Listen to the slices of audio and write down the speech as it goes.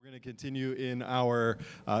continue in our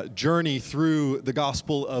journey through the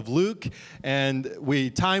Gospel of Luke, and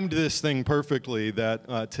we timed this thing perfectly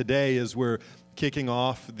that today, as we're kicking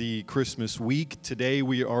off the Christmas week, today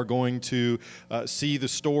we are going to see the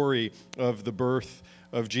story of the birth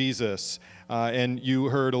of Jesus. And you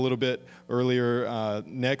heard a little bit earlier,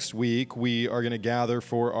 next week we are going to gather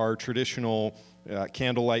for our traditional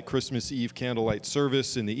candlelight, Christmas Eve candlelight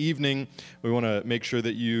service in the evening. We want to make sure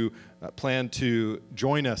that you plan to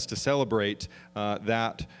join us to celebrate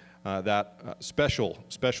that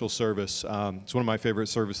special service. It's one of my favorite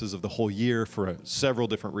services of the whole year for several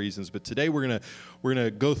different reasons. But today we're gonna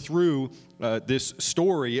go through this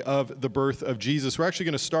story of the birth of Jesus. We're actually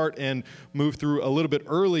going to start and move through a little bit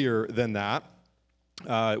earlier than that.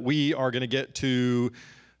 We are going to get to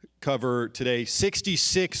cover today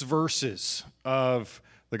 66 verses of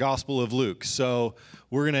the Gospel of Luke. So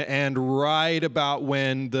we're going to end right about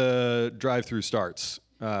when the drive-through starts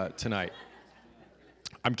tonight.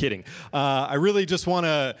 I'm kidding. I really just want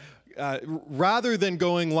to, rather than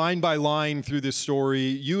going line by line through this story,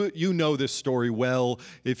 you know this story well.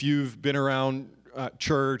 If you've been around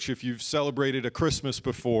church, if you've celebrated a Christmas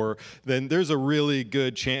before, then there's a really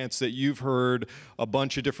good chance that you've heard a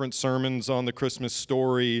bunch of different sermons on the Christmas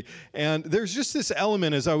story. And there's just this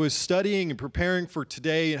element as I was studying and preparing for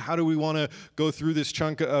today, and how do we want to go through this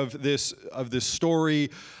chunk of this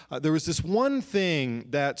story. There was this one thing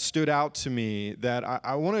that stood out to me that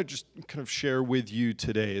I want to just kind of share with you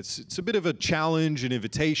today. It's a bit of a challenge, an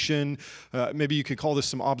invitation. Maybe you could call this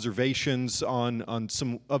some observations on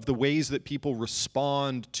some of the ways that people respond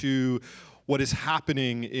to what is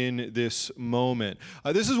happening in this moment.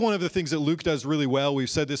 This is one of the things that Luke does really well. We've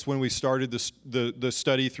said this when we started the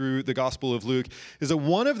study through the Gospel of Luke, is that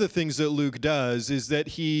one of the things that Luke does is that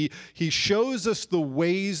he shows us the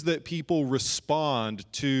ways that people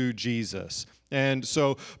respond to Jesus. And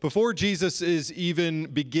so before Jesus is even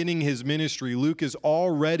beginning his ministry, Luke is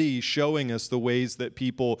already showing us the ways that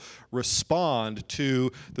people respond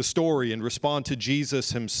to the story and respond to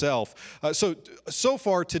Jesus himself. So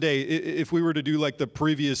far today, if we were to do like the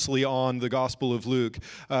previously on the Gospel of Luke,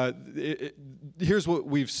 here's what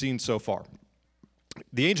we've seen so far.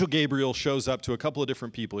 The angel Gabriel shows up to a couple of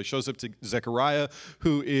different people. He shows up to Zechariah,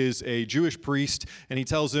 who is a Jewish priest, and he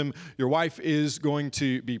tells him, your wife is going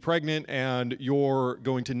to be pregnant, and you're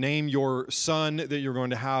going to name your son that you're going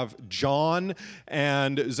to have John.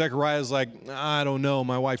 And Zechariah's like, I don't know,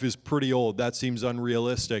 my wife is pretty old. That seems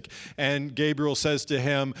unrealistic. And Gabriel says to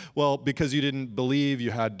him, well, because you didn't believe,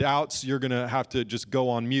 you had doubts, you're going to have to just go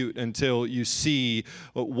on mute until you see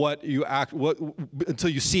until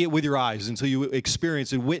you see it with your eyes, until you experience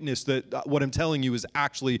and witness that what I'm telling you is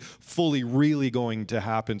actually fully, really going to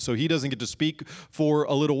happen. So he doesn't get to speak for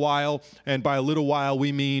a little while, and by a little while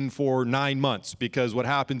we mean for 9 months, because what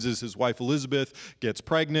happens is his wife Elizabeth gets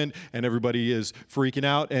pregnant, and everybody is freaking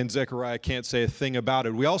out, and Zechariah can't say a thing about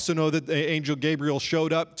it. We also know that the angel Gabriel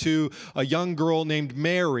showed up to a young girl named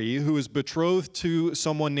Mary, who is betrothed to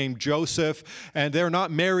someone named Joseph, and they're not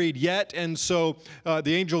married yet, and so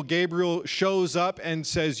the angel Gabriel shows up and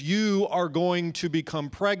says, you are going to become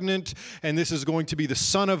pregnant, and this is going to be the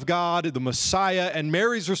Son of God, the Messiah. And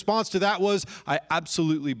Mary's response to that was, I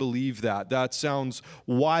absolutely believe that. That sounds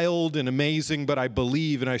wild and amazing, but I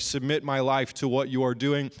believe and I submit my life to what you are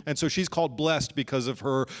doing. And so she's called blessed because of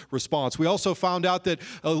her response. We also found out that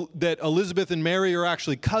Elizabeth and Mary are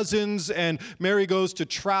actually cousins, and Mary goes to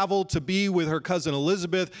travel to be with her cousin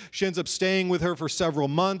Elizabeth. She ends up staying with her for several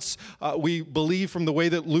months. We believe from the way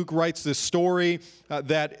that Luke writes this story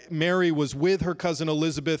that Mary was with her cousin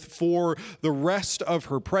Elizabeth for the rest of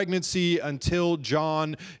her pregnancy until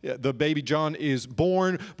John, the baby John, is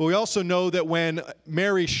born. But we also know that when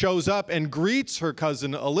Mary shows up and greets her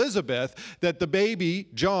cousin Elizabeth, that the baby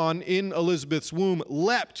John in Elizabeth's womb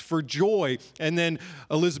leapt for joy. And then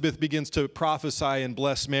Elizabeth begins to prophesy and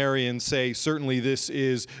bless Mary and say, certainly this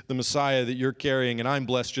is the Messiah that you're carrying, and I'm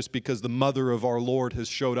blessed just because the mother of our Lord has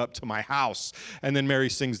showed up to my house. And then Mary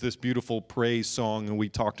sings this beautiful praise song, and we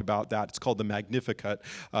talked about that. It's called the Magnificat.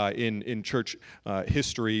 In church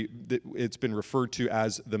history, it's been referred to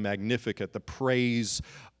as the Magnificat, the praise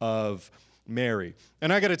of Mary.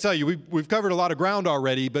 And I got to tell you, we've covered a lot of ground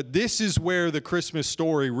already, but this is where the Christmas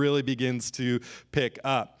story really begins to pick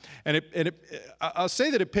up. And I'll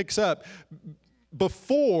say that it picks up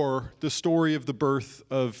before the story of the birth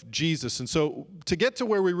of Jesus. And so to get to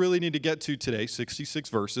where we really need to get to today, 66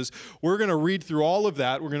 verses, we're going to read through all of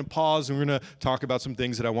that. We're going to pause and we're going to talk about some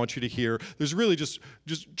things that I want you to hear. There's really just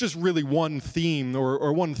really one theme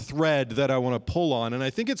or one thread that I want to pull on. And I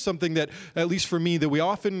think it's something that, at least for me, that we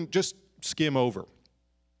often just skim over.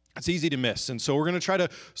 It's easy to miss. And so we're going to try to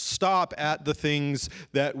stop at the things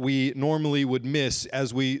that we normally would miss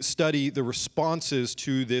as we study the responses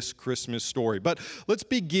to this Christmas story. But let's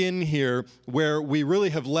begin here where we really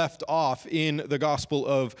have left off in the Gospel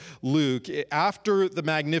of Luke. After the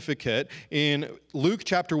Magnificat, in Luke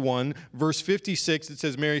chapter 1, verse 56, it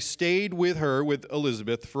says, Mary stayed with her, with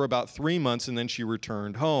Elizabeth, for about 3 months, and then she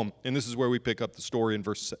returned home. And this is where we pick up the story in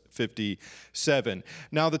verse 57.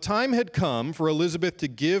 Now the time had come for Elizabeth to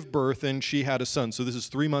give birth, and she had a son. So this is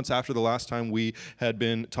 3 months after the last time we had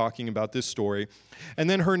been talking about this story. And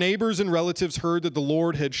then her neighbors and relatives heard that the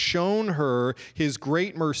Lord had shown her his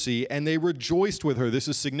great mercy, and they rejoiced with her. This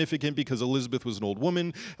is significant because Elizabeth was an old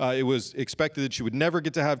woman. It was expected that she would never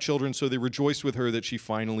get to have children, so they rejoiced with her that she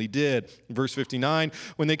finally did. Verse 59,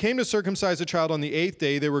 when they came to circumcise a child on the 8th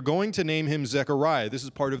day, they were going to name him Zechariah. This is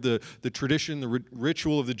part of the tradition, the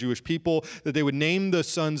ritual of the Jewish people, that they would name the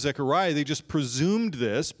son Zechariah. They just presumed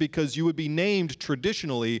this because you would be named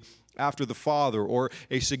traditionally after the father or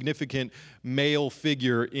a significant male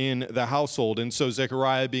figure in the household. And so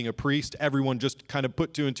Zechariah being a priest, everyone just kind of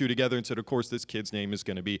put two and two together and said, of course, this kid's name is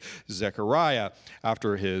going to be Zechariah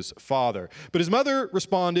after his father. But his mother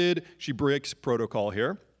responded, she breaks protocol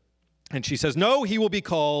here, and she says, no, he will be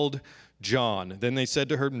called John. Then they said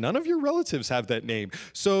to her, none of your relatives have that name.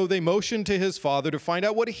 So they motioned to his father to find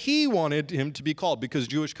out what he wanted him to be called, because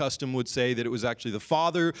Jewish custom would say that it was actually the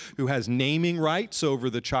father who has naming rights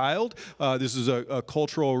over the child. This is a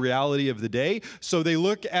cultural reality of the day. So they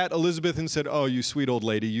look at Elizabeth and said, oh, you sweet old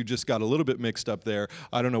lady, you just got a little bit mixed up there.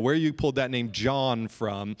 I don't know where you pulled that name John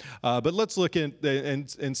from, but let's look at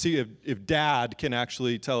and see if Dad can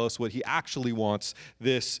actually tell us what he actually wants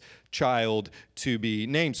this child to be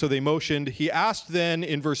named. So they motioned. He asked then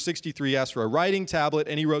in verse 63, he asked for a writing tablet,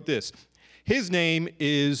 and he wrote this, his name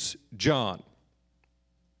is John.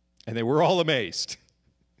 And they were all amazed.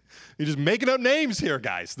 You're just making up names here,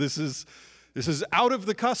 guys. This is out of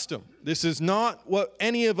the custom. This is not what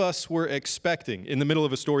any of us were expecting. In the middle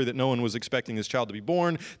of a story that no one was expecting this child to be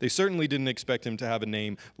born, they certainly didn't expect him to have a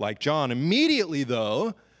name like John. Immediately,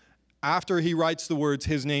 though, after he writes the words,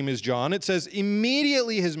 his name is John, it says,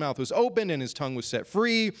 immediately his mouth was opened and his tongue was set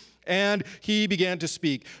free, and he began to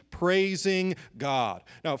speak, praising God.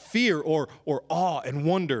 Now, fear or awe and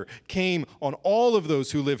wonder came on all of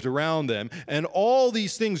those who lived around them, and all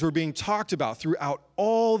these things were being talked about throughout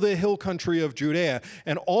all the hill country of Judea.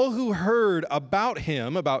 And all who heard about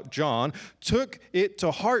him, about John, took it to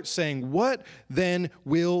heart, saying, what then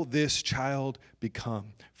will this child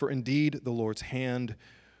become? For indeed the Lord's hand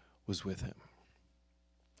was with him.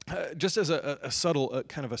 Just as a subtle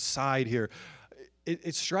kind of aside here,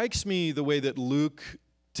 it strikes me the way that Luke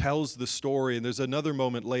tells the story, and there's another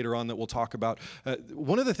moment later on that we'll talk about.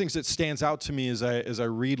 One of the things that stands out to me as I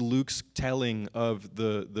read Luke's telling of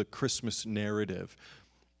the Christmas narrative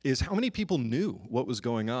is how many people knew what was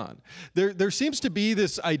going on. There seems to be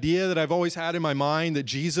this idea that I've always had in my mind that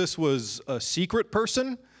Jesus was a secret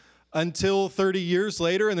person until 30 years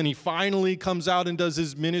later, and then he finally comes out and does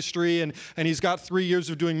his ministry, and he's got 3 years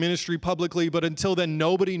of doing ministry publicly, but until then,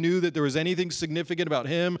 nobody knew that there was anything significant about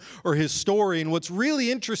him or his story. And what's really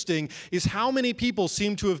interesting is how many people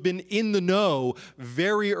seem to have been in the know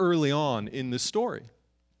very early on in this story.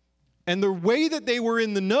 And the way that they were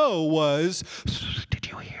in the know was, did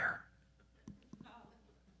you hear?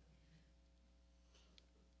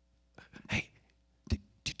 Hey,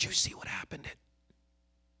 did you see what happened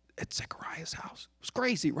at Zechariah's house? It was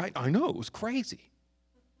crazy, right? I know, it was crazy.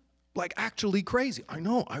 Like, actually crazy. I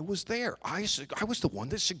know, I was there. I was the one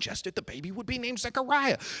that suggested the baby would be named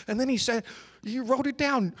Zechariah. And then he said, you wrote it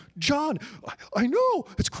down, John. I know,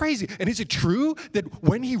 it's crazy. And is it true that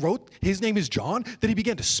when he wrote his name is John, that he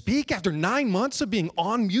began to speak after 9 months of being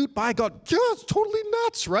on mute by God? Yeah, it's totally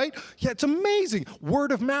nuts, right? Yeah, it's amazing.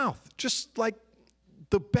 Word of mouth, just like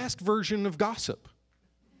the best version of gossip.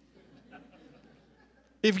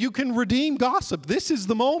 If you can redeem gossip, this is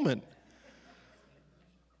the moment.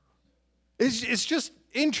 It's just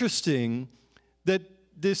interesting that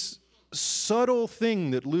this subtle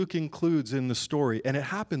thing that Luke includes in the story, and it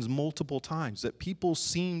happens multiple times, that people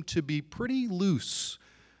seem to be pretty loose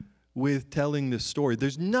with telling this story.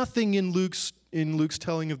 There's nothing in Luke's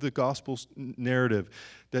telling of the gospel narrative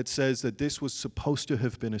that says that this was supposed to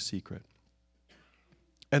have been a secret.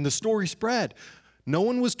 And the story spread. No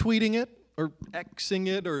one was tweeting it, or Xing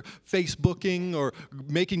it, or Facebooking, or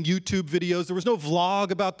making YouTube videos. There was no vlog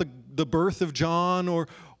about the birth of John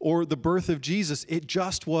or the birth of Jesus. It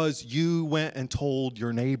just was, you went and told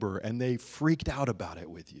your neighbor, and they freaked out about it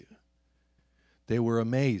with you. They were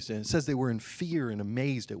amazed. And it says they were in fear and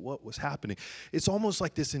amazed at what was happening. It's almost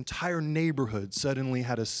like this entire neighborhood suddenly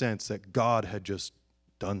had a sense that God had just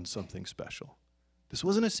done something special. This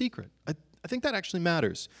wasn't a secret. I think that actually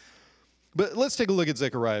matters. But let's take a look at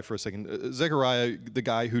Zechariah for a second. Zechariah, the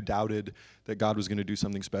guy who doubted that God was going to do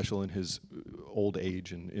something special in his old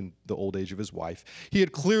age and in the old age of his wife. He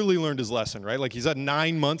had clearly learned his lesson, right? Like he's had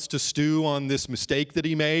 9 months to stew on this mistake that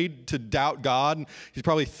he made to doubt God. He's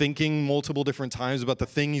probably thinking multiple different times about the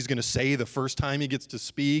thing he's going to say the first time he gets to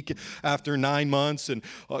speak after 9 months. And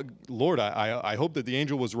Lord, I hope that the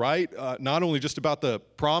angel was right, not only just about the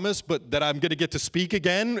promise, but that I'm going to get to speak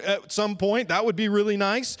again at some point. That would be really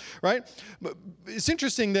nice, right? But it's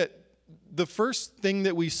interesting that the first thing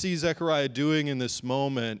that we see Zechariah doing in this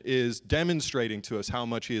moment is demonstrating to us how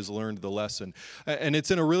much he has learned the lesson. And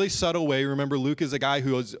it's in a really subtle way. Remember, Luke is a guy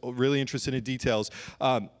who is really interested in details.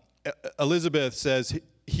 Elizabeth says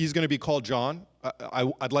he's going to be called John.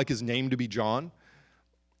 I'd like his name to be John.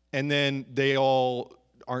 And then they all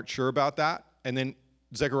aren't sure about that. And then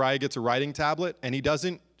Zechariah gets a writing tablet, and he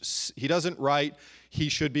doesn't write, he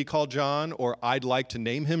should be called John, or I'd like to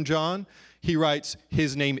name him John. He writes,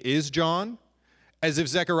 his name is John, as if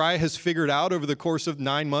Zechariah has figured out over the course of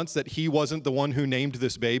 9 months that he wasn't the one who named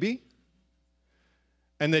this baby,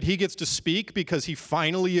 and that he gets to speak because he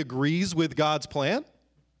finally agrees with God's plan.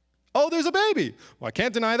 Oh, there's a baby. Well, I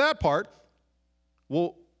can't deny that part.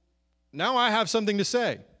 Well, now I have something to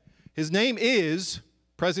say. His name is,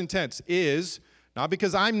 present tense, is, not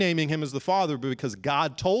because I'm naming him as the father, but because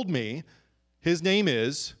God told me his name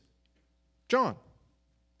is John.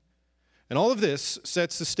 And all of this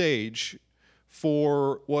sets the stage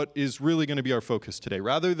for what is really going to be our focus today.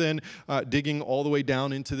 Rather than digging all the way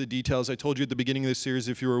down into the details, I told you at the beginning of this series,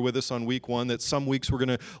 if you were with us on week 1, that some weeks we're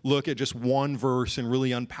going to look at just one verse and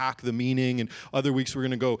really unpack the meaning, and other weeks we're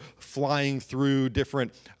going to go flying through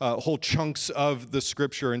different whole chunks of the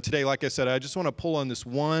scripture. And today, like I said, I just want to pull on this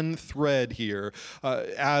one thread here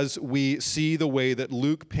as we see the way that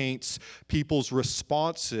Luke paints people's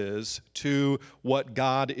responses to what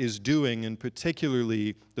God is doing, and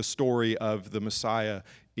particularly the story of the Messiah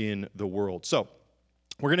in the world. So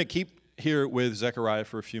we're going to keep here with Zechariah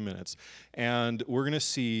for a few minutes, and we're going to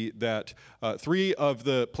see that 3 of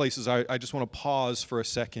the places I just want to pause for a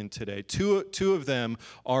second today. Two of them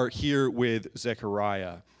are here with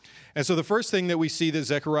Zechariah. And so the first thing that we see that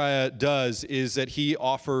Zechariah does is that he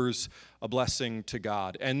offers a blessing to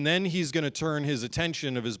God. And then he's going to turn his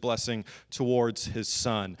attention of his blessing towards his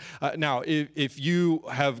son. Now, if you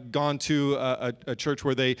have gone to a church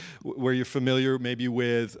where you're familiar maybe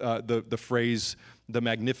with the phrase, the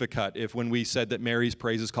Magnificat, if when we said that Mary's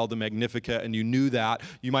praise is called the Magnificat and you knew that,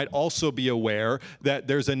 you might also be aware that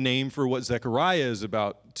there's a name for what Zechariah is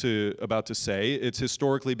about to say. It's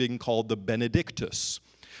historically being called the Benedictus.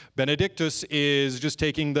 Benedictus is just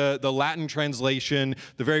taking the Latin translation,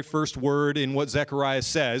 the very first word in what Zechariah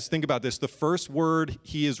says. Think about this. The first word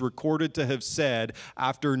he is recorded to have said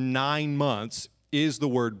after 9 months is the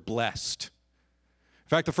word blessed. In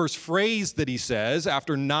fact, the first phrase that he says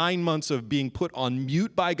after 9 months of being put on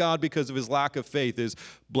mute by God because of his lack of faith is,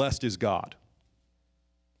 blessed is God.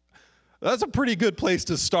 That's a pretty good place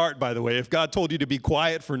to start, by the way. If God told you to be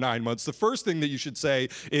quiet for 9 months, the first thing that you should say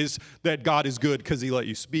is that God is good because he let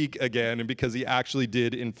you speak again and because he actually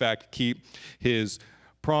did, in fact, keep his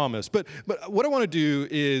promise. But what I want to do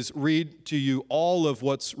is read to you all of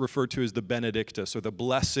what's referred to as the Benedictus, or the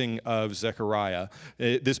blessing of Zechariah,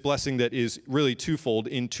 this blessing that is really twofold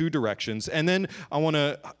in 2 directions. And then I want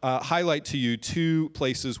to highlight to you 2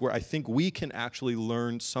 places where I think we can actually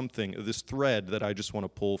learn something, this thread that I just want to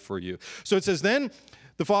pull for you. So it says, then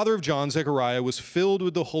the father of John, Zechariah, was filled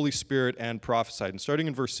with the Holy Spirit and prophesied. And starting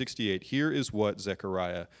in verse 68, here is what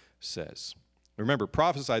Zechariah says. Remember,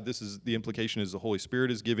 prophesied, this is the implication is the Holy Spirit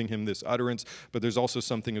is giving him this utterance, but there's also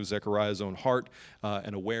something of Zechariah's own heart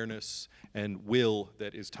and awareness and will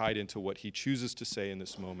that is tied into what he chooses to say in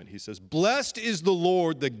this moment. He says, blessed is the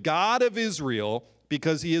Lord, the God of Israel,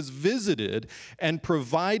 because he has visited and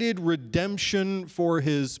provided redemption for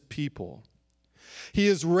his people. He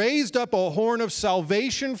has raised up a horn of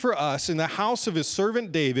salvation for us in the house of his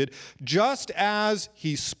servant David, just as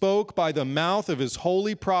he spoke by the mouth of his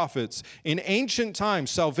holy prophets in ancient times,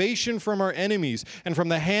 salvation from our enemies and from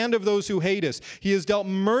the hand of those who hate us. He has dealt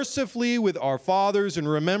mercifully with our fathers and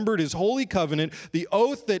remembered his holy covenant, the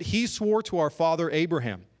oath that he swore to our father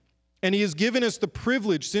Abraham. And he has given us the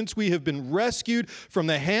privilege, since we have been rescued from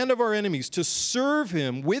the hand of our enemies, to serve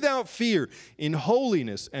him without fear in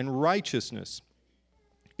holiness and righteousness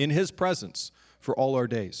in his presence for all our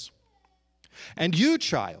days. And you,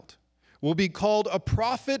 child, will be called a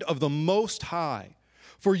prophet of the Most High.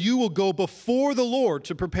 For you will go before the Lord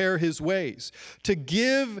to prepare his ways, to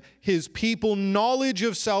give his people knowledge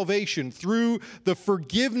of salvation through the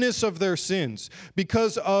forgiveness of their sins,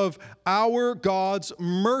 because of our God's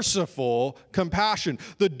merciful compassion.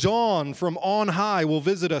 The dawn from on high will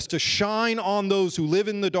visit us to shine on those who live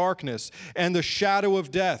in the darkness and the shadow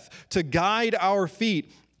of death, to guide our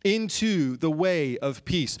feet into the way of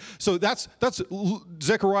peace. So that's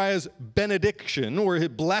Zechariah's benediction, or his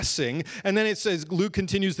blessing. And then it says, Luke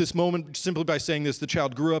continues this moment simply by saying this: the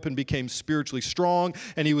child grew up and became spiritually strong,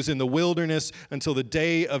 and he was in the wilderness until the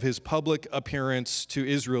day of his public appearance to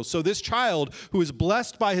Israel. So this child, who is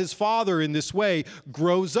blessed by his father in this way,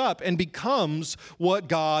 grows up and becomes what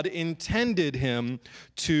God intended him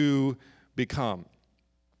to become.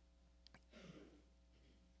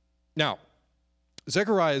 Now,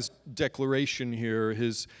 Zechariah's declaration here,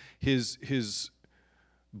 his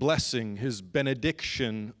blessing, his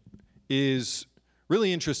benediction, is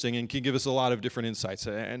really interesting and can give us a lot of different insights.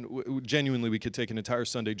 And genuinely, we could take an entire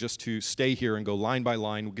Sunday just to stay here and go line by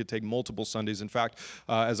line. We could take multiple Sundays. In fact,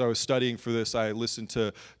 as I was studying for this, I listened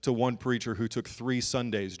to one preacher who took 3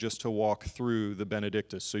 Sundays just to walk through the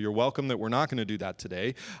Benedictus. So you're welcome that we're not going to do that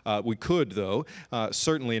today. We could, though,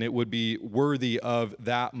 certainly, and it would be worthy of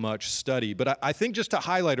that much study. But I think just to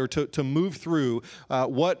highlight or to move through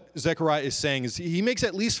what Zechariah is saying is he makes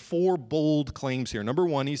at least 4 bold claims here. Number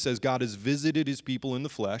 1, he says God has visited his people in the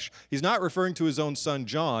flesh. He's not referring to his own son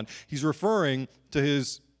John. He's referring to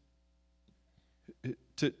his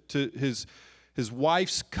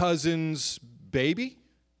wife's cousin's baby.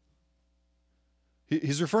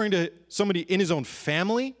 He's referring to somebody in his own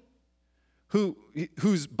family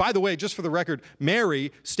who's, by the way, just for the record,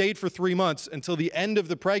 Mary stayed for 3 months until the end of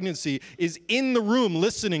the pregnancy, is in the room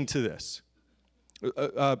listening to this.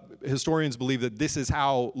 Historians believe that this is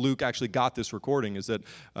how Luke actually got this recording, is that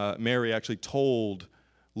Mary actually told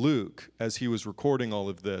Luke, as he was recording all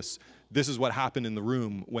of this, this is what happened in the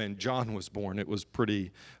room when John was born. It was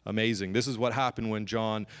pretty amazing. This is what happened when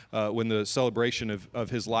John, when the celebration of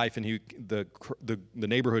his life and the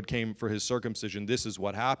neighborhood came for his circumcision, this is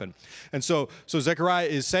what happened. And so Zechariah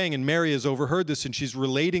is saying, and Mary has overheard this, and she's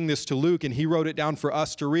relating this to Luke, and he wrote it down for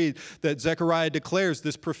us to read, that Zechariah declares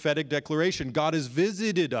this prophetic declaration: God has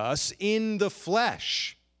visited us in the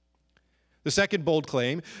flesh. The second bold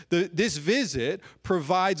claim, this visit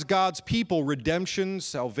provides God's people redemption,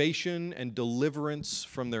 salvation, and deliverance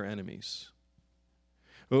from their enemies.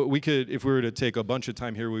 We could, if we were to take a bunch of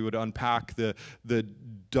time here, we would unpack the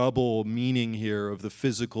double meaning here of the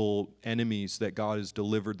physical enemies that God has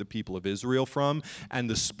delivered the people of Israel from, and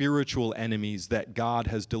the spiritual enemies that God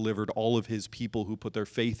has delivered all of his people who put their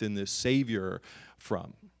faith in this Savior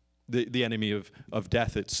from. The enemy of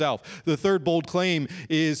death itself. The third bold claim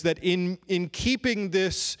is that in keeping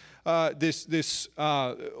this, or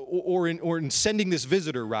in sending this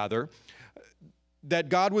visitor, rather, that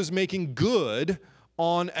God was making good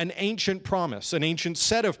on an ancient promise, an ancient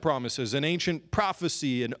set of promises, an ancient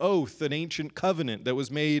prophecy, an oath, an ancient covenant that was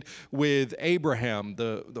made with Abraham,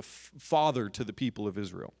 the father to the people of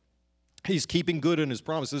Israel. He's keeping good in his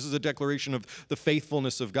promise. This is a declaration of the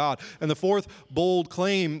faithfulness of God. And the fourth bold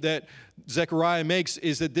claim that Zechariah makes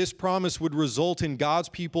is that this promise would result in God's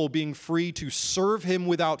people being free to serve him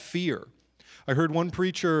without fear. I heard one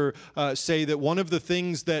preacher say that one of the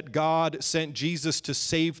things that God sent Jesus to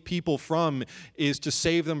save people from is to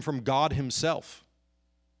save them from God himself.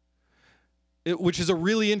 Which is a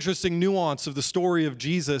really interesting nuance of the story of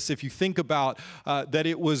Jesus, if you think about that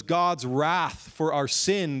it was God's wrath for our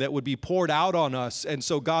sin that would be poured out on us, and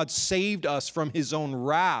so God saved us from his own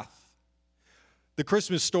wrath. The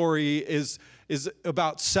Christmas story is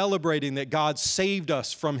about celebrating that God saved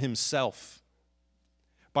us from himself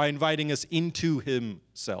by inviting us into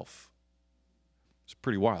himself. It's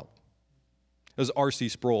pretty wild. It was R.C.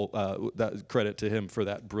 Sproul, that credit to him for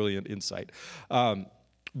that brilliant insight.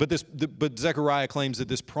 But Zechariah claims that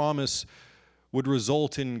this promise would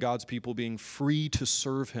result in God's people being free to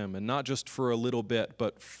serve him, and not just for a little bit,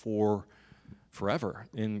 but for forever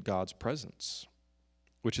in God's presence,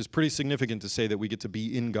 which is pretty significant to say that we get to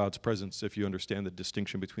be in God's presence if you understand the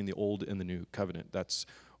distinction between the old and the new covenant. That's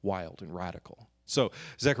wild and radical. So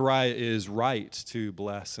Zechariah is right to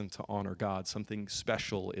bless and to honor God. Something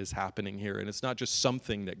special is happening here. And it's not just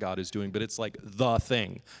something that God is doing, but it's like the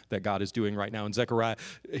thing that God is doing right now. And Zechariah,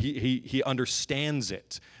 he understands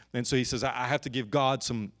it. And so he says, I have to give God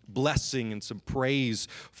some blessing and some praise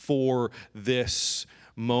for this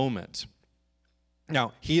moment.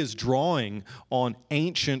 Now, he is drawing on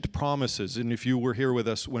ancient promises. And if you were here with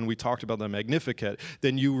us when we talked about the Magnificat,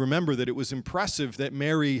 then you remember that it was impressive that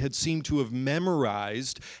Mary had seemed to have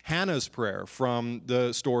memorized Hannah's prayer from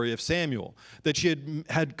the story of Samuel, that she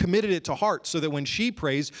had committed it to heart so that when she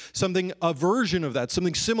prays, a version of that,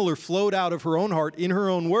 something similar flowed out of her own heart in her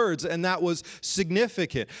own words, and that was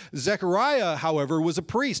significant. Zechariah, however, was a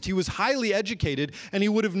priest. He was highly educated, and he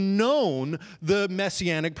would have known the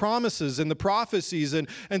messianic promises and the prophecies. And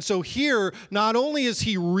so here, not only is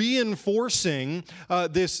he reinforcing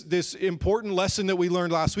this important lesson that we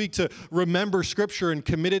learned last week to remember Scripture and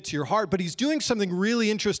commit it to your heart, but he's doing something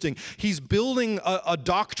really interesting. He's building a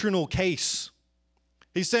doctrinal case.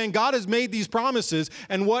 He's saying God has made these promises,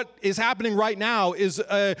 and what is happening right now is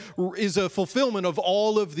a fulfillment of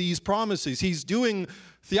all of these promises. He's doing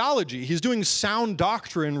theology. He's doing sound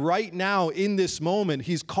doctrine right now in this moment.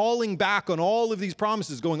 He's calling back on all of these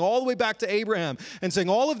promises, going all the way back to Abraham and saying,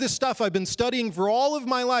 all of this stuff I've been studying for all of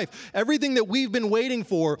my life, everything that we've been waiting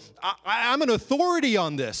for, I'm an authority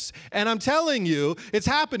on this. And I'm telling you, it's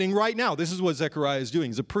happening right now. This is what Zechariah is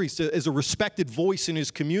doing. He's a priest, is a respected voice in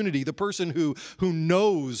his community, the person who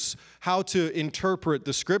knows how to interpret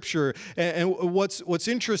the Scripture. And what's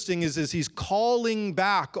interesting is he's calling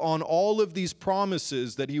back on all of these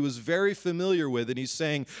promises that he was very familiar with, and he's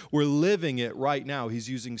saying we're living it right now. He's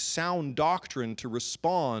using sound doctrine to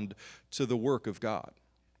respond to the work of God.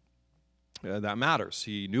 That matters.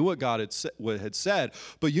 He knew what God had said,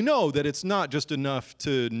 but you know that it's not just enough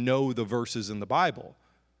to know the verses in the Bible.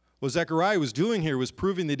 What Zechariah was doing here was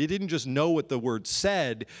proving that he didn't just know what the word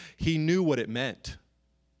said, he knew what it meant.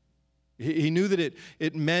 He knew that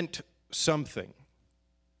it meant something.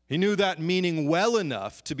 He knew that meaning well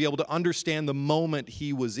enough to be able to understand the moment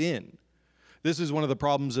he was in. This is one of the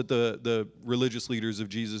problems that the religious leaders of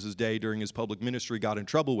Jesus' day during his public ministry got in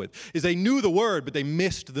trouble with, is they knew the word, but they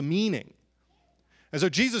missed the meaning. And so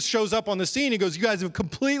Jesus shows up on the scene. He goes, you guys have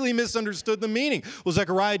completely misunderstood the meaning. Well,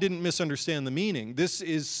 Zechariah didn't misunderstand the meaning. This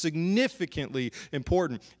is significantly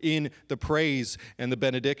important in the praise and the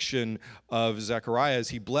benediction of Zechariah. As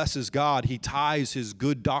he blesses God, he ties his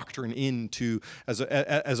good doctrine into as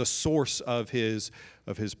a source of his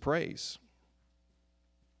praise.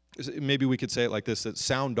 Maybe we could say it like this, that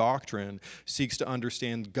sound doctrine seeks to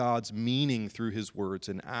understand God's meaning through his words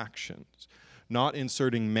and actions. Not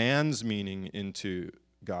inserting man's meaning into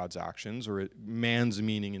God's actions or man's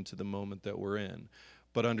meaning into the moment that we're in,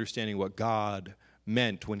 but understanding what God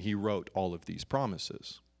meant when he wrote all of these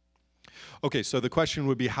promises. Okay, so the question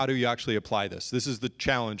would be, how do you actually apply this? This is the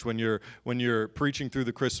challenge when you're preaching through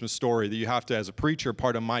the Christmas story, that you have to, as a preacher,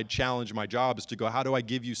 part of my challenge, my job is to go, how do I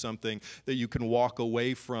give you something that you can walk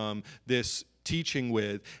away from this teaching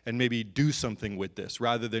with and maybe do something with this,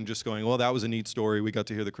 rather than just going, well, that was a neat story. We got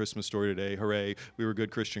to hear the Christmas story today. Hooray. We were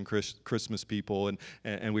good Christian Christmas people,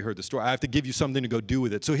 and we heard the story. I have to give you something to go do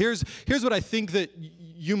with it. So here's what I think that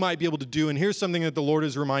you might be able to do, and here's something that the Lord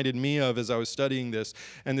has reminded me of as I was studying this,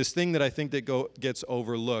 and this thing that I think that gets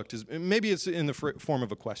overlooked is maybe it's in the form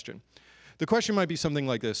of a question. The question might be something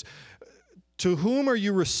like this: to whom are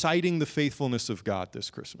you reciting the faithfulness of God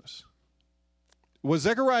this Christmas? What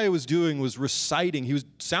Zechariah was doing was reciting. He was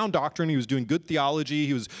sound doctrine. He was doing good theology.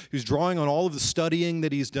 He was drawing on all of the studying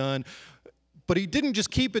that he's done. But he didn't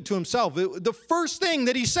just keep it to himself. The first thing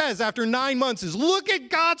that he says after 9 months is, look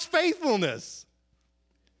at God's faithfulness.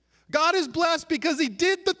 God is blessed because he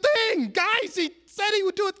did the thing. Guys, he said he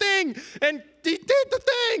would do a thing, and he did the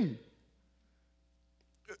thing.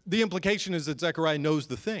 The implication is that Zechariah knows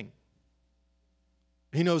the thing.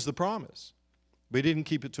 He knows the promise. But he didn't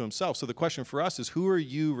keep it to himself. So the question for us is, who are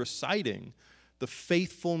you reciting the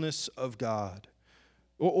faithfulness of God?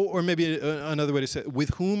 Or maybe another way to say it, with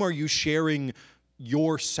whom are you sharing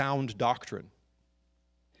your sound doctrine?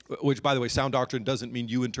 Which, by the way, sound doctrine doesn't mean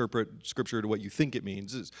you interpret Scripture to what you think it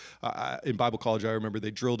means. In Bible college, I remember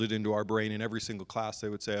they drilled it into our brain. In every single class, they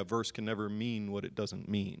would say a verse can never mean what it doesn't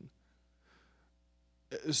mean.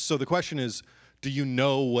 So the question is, do you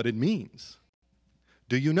know what it means?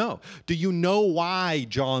 Do you know? Do you know why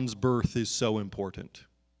John's birth is so important?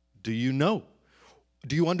 Do you know?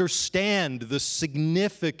 Do you understand the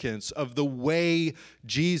significance of the way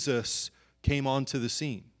Jesus came onto the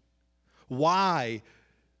scene? Why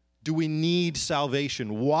do we need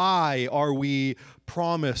salvation? Why are we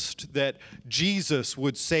promised that Jesus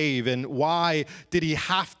would save? And why did he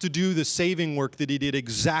have to do the saving work that he did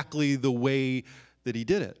exactly the way that he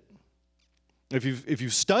did it? If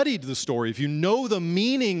you've studied the story, if you know the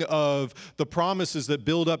meaning of the promises that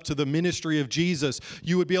build up to the ministry of Jesus,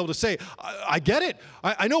 you would be able to say, I get it.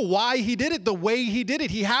 I know why he did it the way he did it.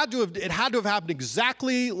 It had to have happened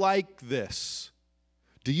exactly like this.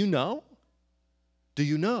 Do you know? Do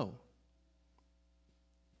you know?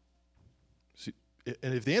 See,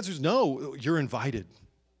 and if the answer is no, you're invited.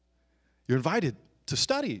 You're invited to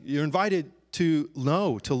study. You're invited to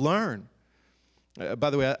know, to learn. By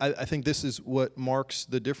the way, I think this is what marks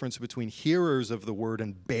the difference between hearers of the word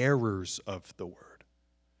and bearers of the word,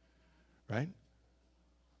 right?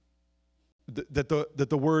 That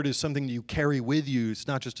the word is something that you carry with you. It's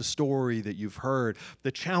not just a story that you've heard.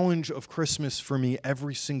 The challenge of Christmas for me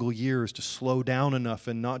every single year is to slow down enough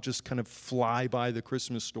and not just kind of fly by the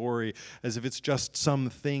Christmas story as if it's just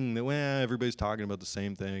something that, everybody's talking about the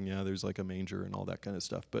same thing. Yeah, there's like a manger and all that kind of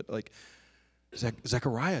stuff. But like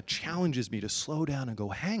Zechariah challenges me to slow down and go,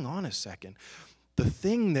 hang on a second. The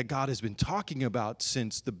thing that God has been talking about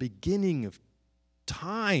since the beginning of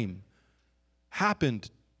time happened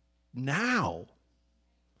now.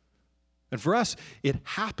 And for us, it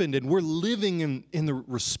happened, and we're living in the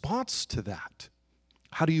response to that.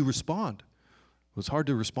 How do you respond? Well, it's hard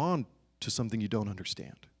to respond to something you don't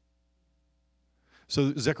understand.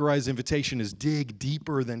 So Zechariah's invitation is dig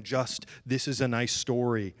deeper than just, this is a nice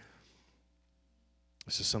story.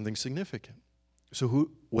 This is something significant. So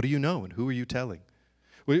what do you know, and who are you telling?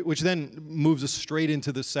 Which then moves us straight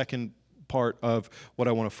into the second part of what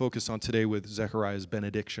I want to focus on today with Zechariah's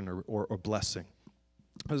benediction or blessing.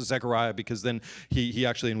 Zechariah, because then he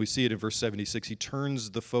actually, and we see it in verse 76, he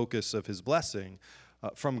turns the focus of his blessing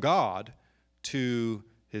from God to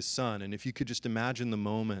his son. And if you could just imagine the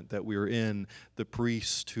moment that we're in, the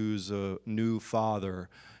priest who's a new father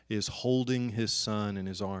is holding his son in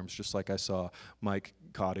his arms, just like I saw Mike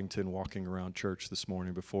Coddington walking around church this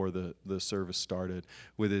morning before the service started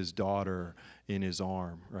with his daughter in his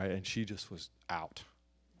arm, right? And she just was out,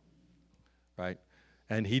 right?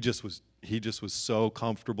 And he just was so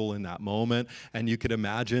comfortable in that moment. And you could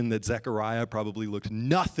imagine that Zechariah probably looked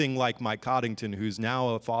nothing like Mike Coddington, who's now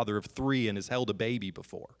a father of 3 and has held a baby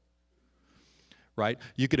before, right?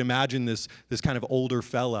 You could imagine this kind of older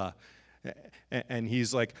fella, and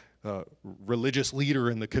he's like a religious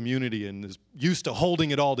leader in the community and is used to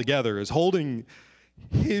holding it all together, is holding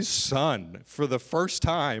his son for the first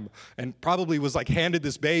time, and probably was like handed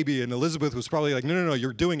this baby, and Elizabeth was probably like, no,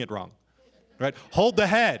 you're doing it wrong, right? Hold the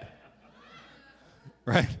head,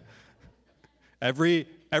 right? Every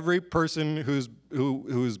person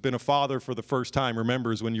who's been a father for the first time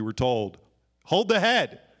remembers when you were told, hold the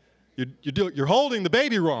head. You're holding the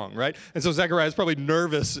baby wrong, right? And so Zechariah is probably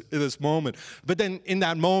nervous in this moment. But then in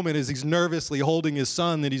that moment, as he's nervously holding his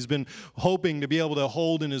son that he's been hoping to be able to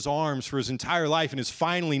hold in his arms for his entire life, and is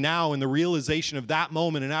finally now in the realization of that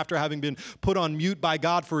moment, and after having been put on mute by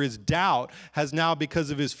God for his doubt, has now, because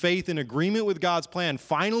of his faith and agreement with God's plan,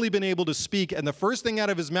 finally been able to speak. And the first thing out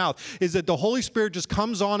of his mouth is that the Holy Spirit just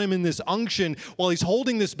comes on him in this unction while he's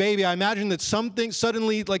holding this baby. I imagine that something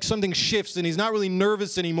shifts, and he's not really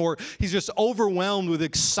nervous anymore. He's just overwhelmed with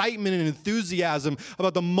excitement and enthusiasm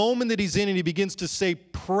about the moment that he's in, and he begins to say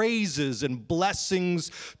praises and blessings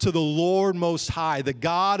to the Lord Most High, the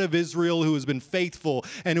God of Israel, who has been faithful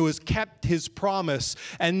and who has kept his promise.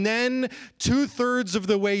 And then 2/3 of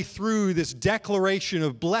the way through this declaration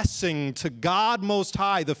of blessing to God Most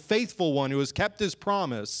High, the faithful one who has kept his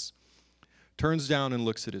promise, turns down and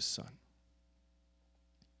looks at his son.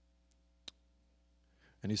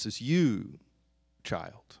 And he says, "You,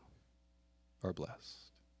 child, are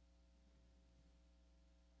blessed."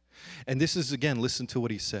 And this is, again, listen to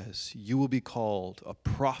what he says. "You will be called a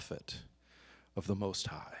prophet of the Most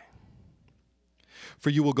High.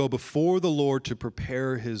 For you will go before the Lord to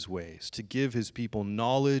prepare his ways, to give his people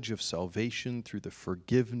knowledge of salvation through the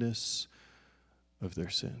forgiveness of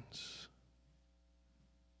their sins."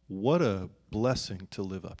 What a blessing to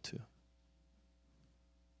live up to.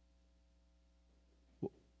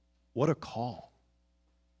 What a call.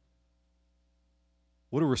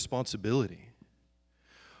 What a responsibility.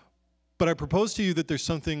 But I propose to you that there's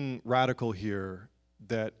something radical here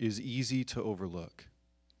that is easy to overlook.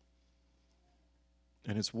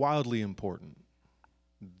 And it's wildly important.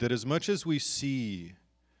 That as much as we see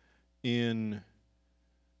in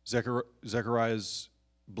Zechariah's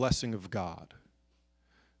blessing of God,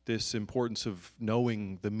 this importance of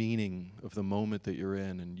knowing the meaning of the moment that you're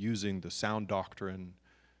in and using the sound doctrine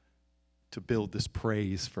to build this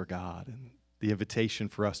praise for God, and the invitation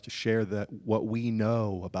for us to share that what we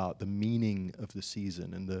know about the meaning of the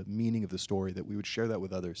season and the meaning of the story, that we would share that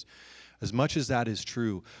with others. As much as that is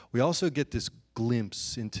true, we also get this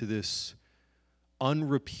glimpse into this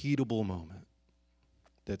unrepeatable moment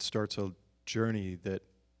that starts a journey that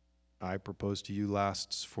I propose to you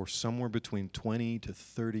lasts for somewhere between 20 to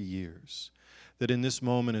 30 years. That in this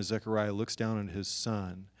moment, as Zechariah looks down on his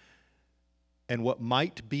son, And what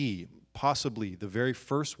might be possibly the very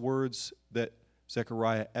first words that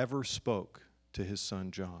Zechariah ever spoke to his son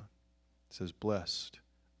John. It says, "Blessed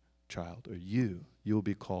child, or you will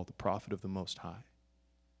be called the prophet of the Most High."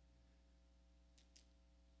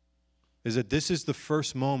 Is that this is the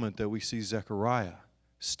first moment that we see Zechariah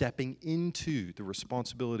stepping into the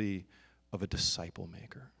responsibility of a disciple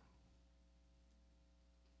maker.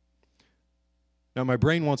 Now, my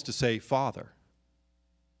brain wants to say father,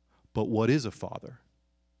 but what is a father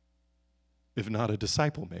if not a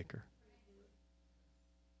disciple maker?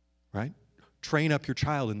 Right? Train up your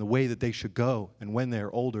child in the way that they should go, and when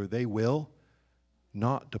they're older, they will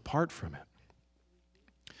not depart from it.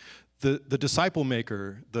 The disciple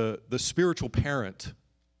maker, the spiritual parent,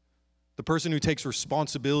 the person who takes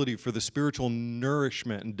responsibility for the spiritual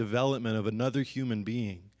nourishment and development of another human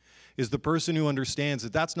being, is the person who understands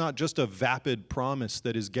that that's not just a vapid promise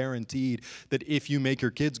that is guaranteed that if you make your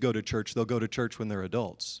kids go to church, they'll go to church when they're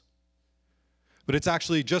adults. But it's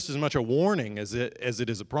actually just as much a warning as it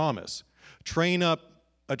is a promise. Train up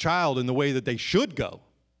a child in the way that they should go,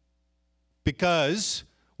 because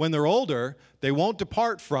when they're older, they won't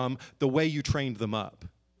depart from the way you trained them up.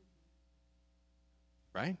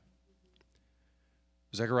 Right?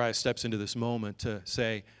 Zechariah steps into this moment to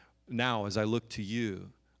say, now as I look to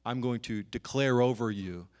you, I'm going to declare over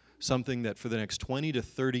you something that for the next 20 to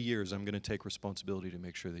 30 years, I'm going to take responsibility to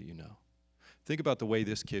make sure that you know. Think about the way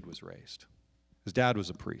this kid was raised. His dad was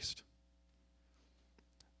a priest.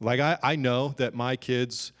 Like, I know that my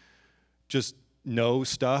kids just know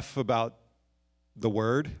stuff about the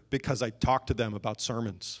word because I talk to them about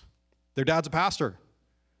sermons. Their dad's a pastor.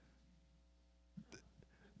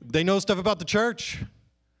 They know stuff about the church.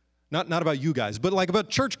 Not about you guys, but like about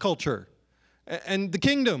church culture and the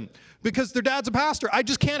kingdom, because their dad's a pastor. I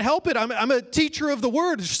just can't help it. I'm a teacher of the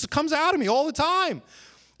word. It just comes out of me all the time.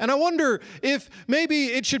 And I wonder if maybe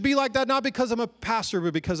it should be like that, not because I'm a pastor,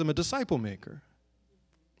 but because I'm a disciple maker.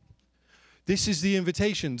 This is the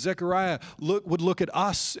invitation. Zechariah would look at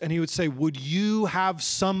us and he would say, would you have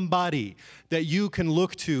somebody that you can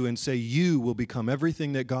look to and say, you will become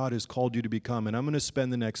everything that God has called you to become, and I'm going to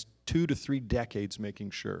spend the next 2 to 3 decades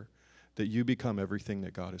making sure that you become everything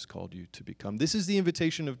that God has called you to become. This is the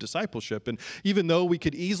invitation of discipleship. And even though we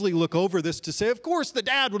could easily look over this to say, of course, the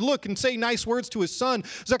dad would look and say nice words to his son,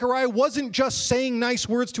 Zechariah wasn't just saying nice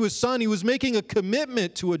words to his son. He was making a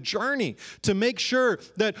commitment to a journey to make sure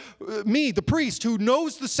that me, the priest who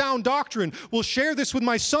knows the sound doctrine, will share this with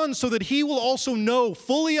my son so that he will also know,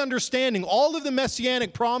 fully understanding all of the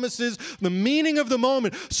messianic promises, the meaning of the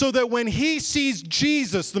moment, so that when he sees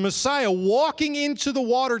Jesus, the Messiah, walking into the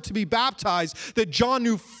water to be baptized, that John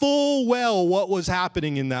knew full well what was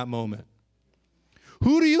happening in that moment.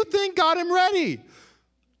 Who do you think got him ready?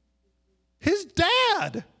 His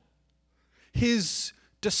dad, his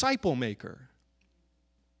disciple maker.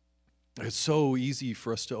 It's so easy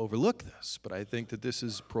for us to overlook this, but I think that this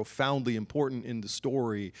is profoundly important in the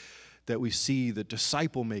story that we see the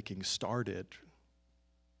disciple making started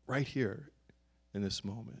right here in this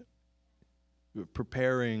moment.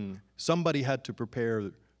 Somebody had to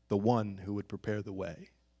prepare the one who would prepare the way.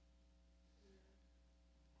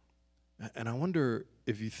 And I wonder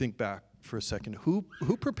if you think back for a second, who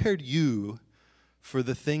prepared you for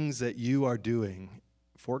the things that you are doing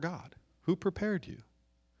for God? Who prepared you?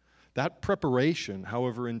 That preparation,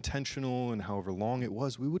 however intentional and however long it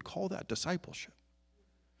was, we would call that discipleship.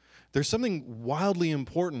 There's something wildly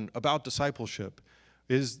important about discipleship,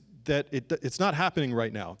 is that it's not happening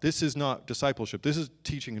right now. This is not discipleship. This is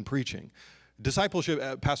teaching and preaching.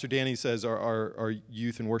 Discipleship, Pastor Danny says, our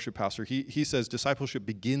youth and worship pastor, he says discipleship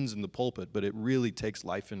begins in the pulpit, but it really takes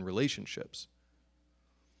life in relationships.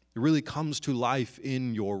 It really comes to life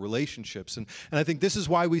in your relationships. And I think this is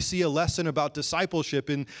why we see a lesson about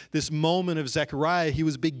discipleship in this moment of Zechariah. He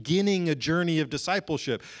was beginning a journey of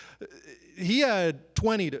discipleship. He had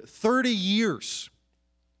 20 to 30 years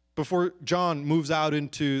before John moves out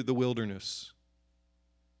into the wilderness.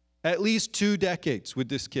 At least 2 decades with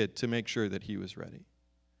this kid to make sure that he was ready.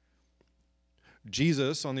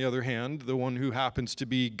 Jesus, on the other hand, the one who happens to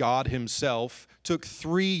be God himself, took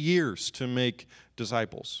 3 years to make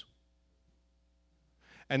disciples.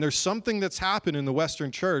 And there's something that's happened in the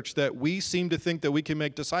Western church that we seem to think that we can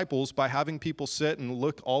make disciples by having people sit and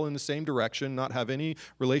look all in the same direction, not have any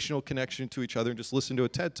relational connection to each other, and just listen to a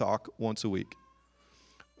TED Talk once a week.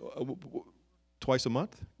 Twice a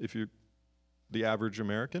month, if you're the average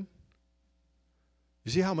American.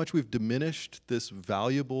 You see how much we've diminished this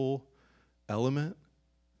valuable element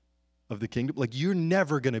of the kingdom. Like, you're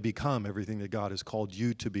never going to become everything that God has called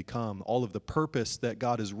you to become. All of the purpose that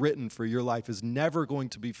God has written for your life is never going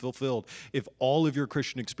to be fulfilled if all of your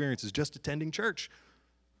Christian experience is just attending church.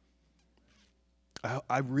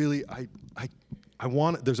 I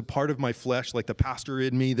want, there's a part of my flesh, like the pastor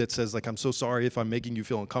in me, that says, like, I'm so sorry if I'm making you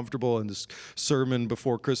feel uncomfortable in this sermon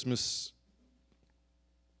before Christmas.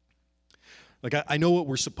 Like, I know what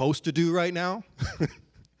we're supposed to do right now.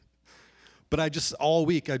 But all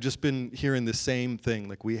week, I've just been hearing the same thing.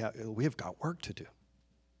 Like, we have got work to do.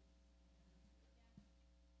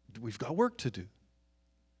 We've got work to do.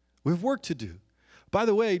 We have work to do. By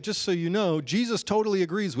the way, just so you know, Jesus totally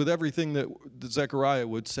agrees with everything that Zechariah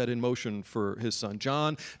would set in motion for his son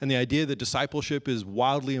John, and the idea that discipleship is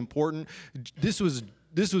wildly important. This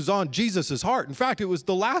was on Jesus' heart. In fact, it was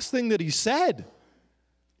the last thing that he said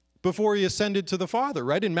before he ascended to the Father,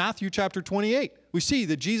 right? In Matthew chapter 28, we see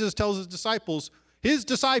that Jesus tells his disciples,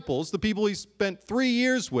 the people he spent 3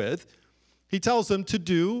 years with, he tells them to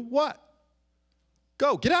do what?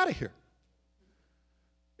 Go, get out of here.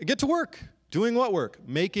 Get to work. Doing what work?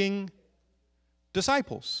 Making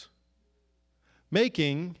disciples.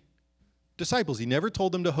 Making disciples. He never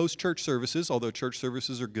told them to host church services, although church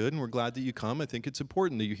services are good and we're glad that you come. I think it's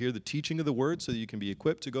important that you hear the teaching of the word so that you can be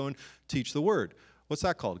equipped to go and teach the word. What's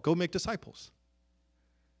that called? Go make disciples.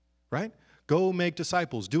 Right? Go make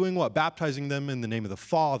disciples. Doing what? Baptizing them in the name of the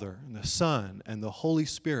Father and the Son and the Holy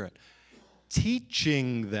Spirit.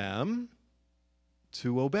 Teaching them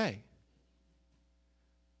to obey.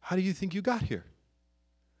 How do you think you got here?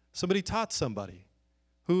 Somebody taught somebody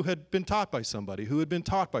who had been taught by somebody, who had been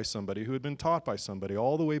taught by somebody, who had been taught by somebody,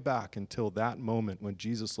 all the way back until that moment when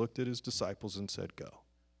Jesus looked at his disciples and said, go.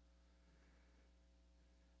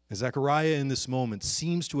 And Zechariah in this moment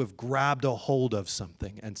seems to have grabbed a hold of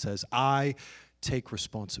something and says, I take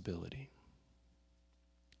responsibility.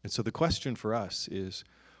 And so the question for us is,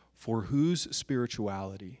 for whose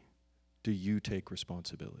spirituality do you take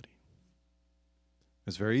responsibility?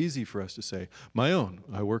 It's very easy for us to say, my own.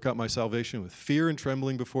 I work out my salvation with fear and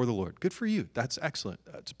trembling before the Lord. Good for you. That's excellent.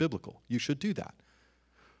 That's biblical. You should do that.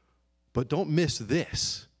 But don't miss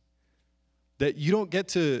this, that you don't get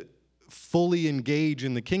to fully engage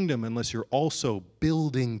in the kingdom unless you're also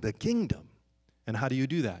building the kingdom. And how do you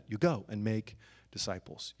do that? You go and make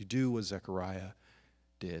disciples. You do what Zechariah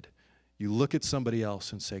did. You look at somebody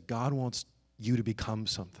else and say, God wants you to become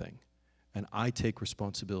something, and I take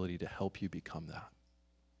responsibility to help you become that.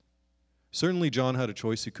 Certainly, John had a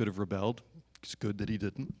choice. He could have rebelled. It's good that he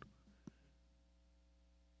didn't.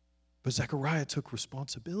 But Zechariah took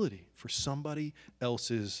responsibility for somebody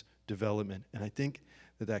else's development, and I think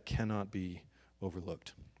that cannot be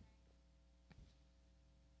overlooked.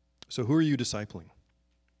 So who are you discipling?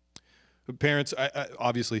 Parents,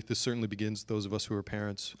 obviously, this certainly begins, those of us who are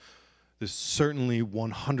parents, this certainly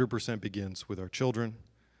 100% begins with our children.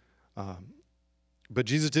 But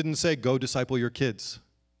Jesus didn't say, go disciple your kids.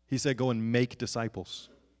 He said, go and make disciples.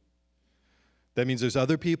 That means there's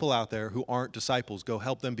other people out there who aren't disciples. Go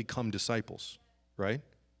help them become disciples, right?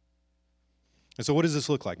 And so what does this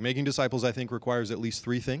look like? Making disciples, I think, requires at least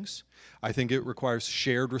 3 things. I think it requires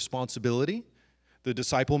shared responsibility. The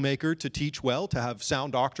disciple maker to teach well, to have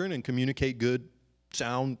sound doctrine and communicate good,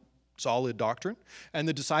 sound, solid doctrine. And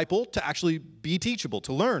the disciple to actually be teachable,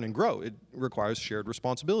 to learn and grow. It requires shared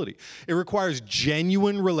responsibility. It requires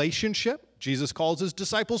genuine relationship. Jesus calls his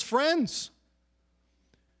disciples friends.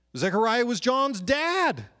 Zechariah was John's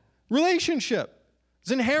dad. Relationship. It's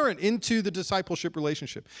inherent into the discipleship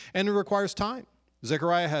relationship. And it requires time.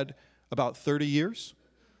 Zechariah had about 30 years.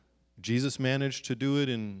 Jesus managed to do it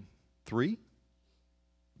in 3.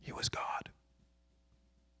 He was God.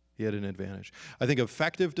 He had an advantage. I think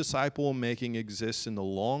effective disciple making exists in the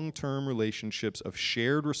long-term relationships of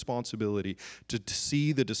shared responsibility to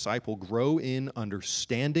see the disciple grow in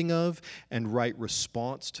understanding of and right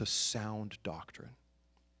response to sound doctrine.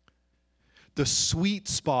 The sweet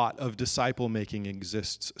spot of disciple making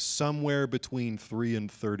exists somewhere between 3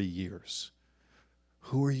 and 30 years.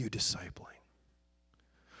 Who are you discipling?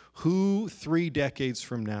 Who 3 decades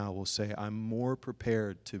from now will say, I'm more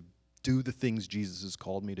prepared to do the things Jesus has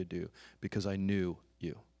called me to do because I knew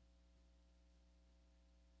you?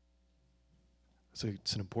 So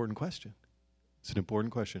it's an important question. It's an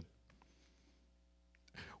important question.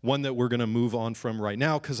 One that we're going to move on from right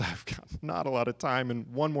now because I've got not a lot of time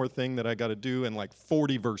and one more thing that I got to do and like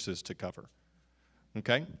 40 verses to cover.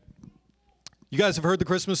 Okay? You guys have heard the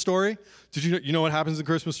Christmas story? Did you know what happens in the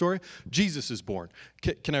Christmas story? Jesus is born.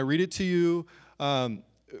 Can I read it to you?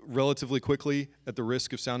 relatively quickly, at the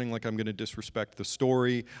risk of sounding like I'm going to disrespect the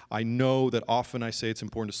story. I know that often I say it's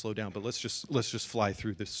important to slow down, but let's just fly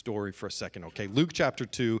through this story for a second, okay? Luke chapter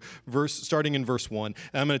 2, starting in verse 1.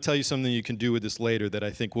 And I'm going to tell you something you can do with this later that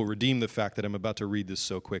I think will redeem the fact that I'm about to read this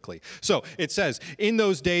so quickly. So it says, "In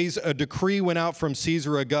those days, a decree went out from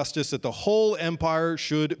Caesar Augustus that the whole empire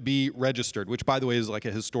should be registered," which, by the way, is like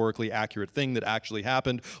a historically accurate thing that actually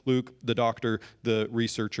happened. Luke, the doctor, the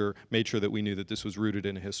researcher, made sure that we knew that this was rooted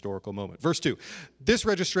in a historical moment. Verse 2, "This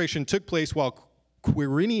registration took place while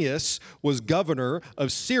Quirinius was governor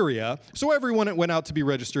of Syria, so everyone went out to be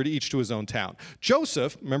registered, each to his own town.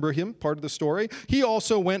 Joseph," remember him, part of the story, "he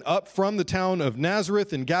also went up from the town of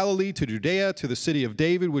Nazareth in Galilee to Judea, to the city of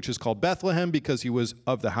David, which is called Bethlehem, because he was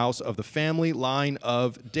of the house of the family line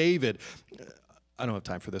of David." I don't have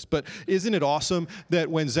time for this, but isn't it awesome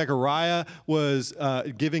that when Zechariah was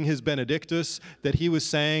giving his Benedictus, that he was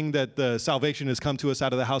saying that the salvation has come to us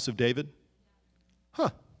out of the house of David?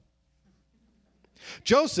 Huh.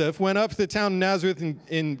 "Joseph went up to the town of Nazareth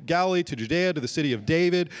in Galilee to Judea, to the city of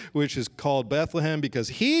David, which is called Bethlehem, because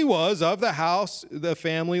he was of the house, the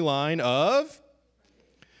family line of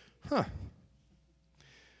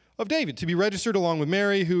David, to be registered along with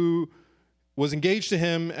Mary, who was engaged to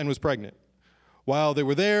him and was pregnant. While they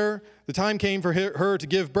were there, the time came for her to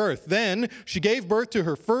give birth. Then she gave birth to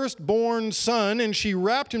her firstborn son, and she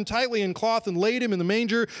wrapped him tightly in cloth and laid him in the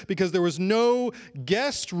manger because there was no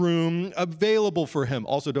guest room available for him."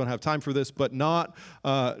 Also, don't have time for this, but not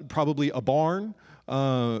probably a barn.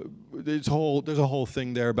 There's a whole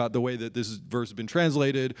thing there about the way that this verse has been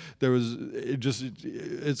translated.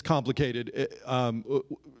 It's complicated.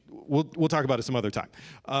 We'll talk about it some other time.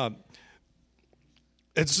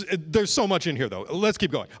 There's so much in here, though. Let's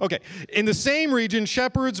keep going. Okay. "In the same region,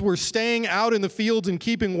 shepherds were staying out in the fields and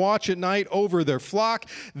keeping watch at night over their flock.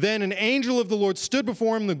 Then an angel of the Lord stood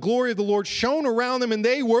before them. The glory of the Lord shone around them, and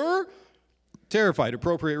they were terrified."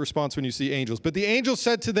 Appropriate response when you see angels. "But the angel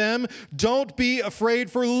said to them, 'Don't be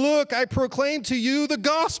afraid, for look, I proclaim to you the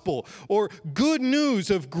gospel,'" or good news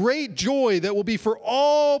of great joy that will be for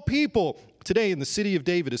all people. "Today in the city of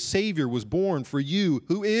David, a Savior was born for you,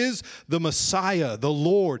 who is the Messiah, the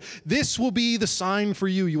Lord. This will be the sign for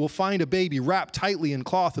you. You will find a baby wrapped tightly in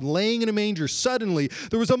cloth and laying in a manger." Suddenly,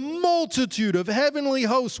 there was a multitude of heavenly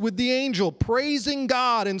hosts with the angel, praising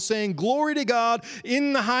God and saying, "Glory to God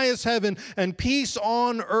in the highest heaven, and peace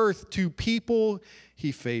on earth to people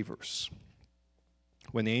he favors."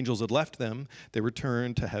 When the angels had left them, they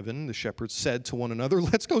returned to heaven. The shepherds said to one another,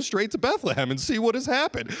 "Let's go straight to Bethlehem and see what has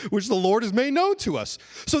happened, which the Lord has made known to us."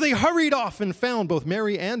 So they hurried off and found both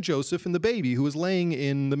Mary and Joseph and the baby who was laying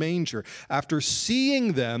in the manger. After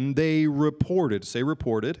seeing them, they reported. Say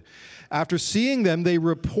reported. After seeing them, they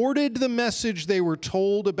reported the message they were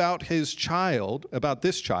told about this child,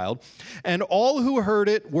 and all who heard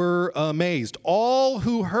it were amazed. All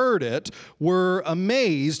who heard it were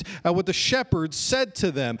amazed at what the shepherds said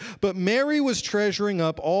to them. But Mary was treasuring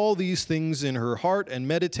up all these things in her heart and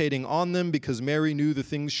meditating on them, because Mary knew the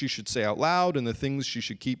things she should say out loud and the things she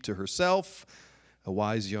should keep to herself. A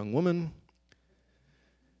wise young woman.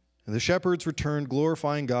 And the shepherds returned,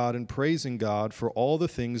 glorifying God and praising God for all the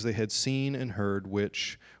things they had seen and heard,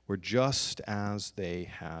 which were just as they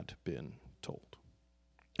had been told.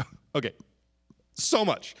 Okay, so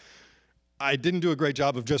much. I didn't do a great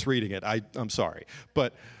job of just reading it. I'm sorry.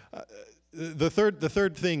 But the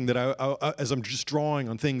third thing that as I'm just drawing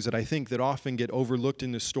on things that I think that often get overlooked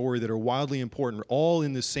in this story that are wildly important, all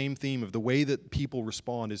in the same theme of the way that people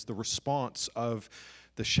respond, is the response of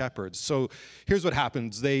the shepherds. So here's what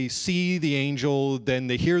happens. They see the angel, then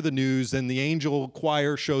they hear the news, then the angel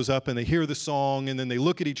choir shows up and they hear the song, and then they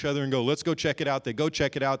look at each other and go, "Let's go check it out." They go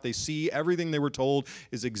check it out. They see everything they were told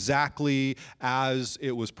is exactly as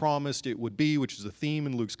it was promised it would be, which is a theme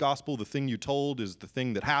in Luke's gospel. The thing you told is the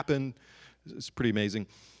thing that happened. It's pretty amazing.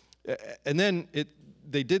 And then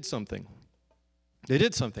they did something. They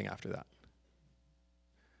did something after that.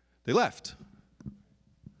 They left.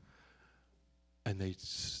 And they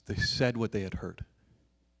said what they had heard.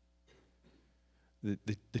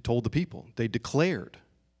 They told the people. They declared.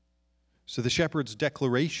 So the shepherd's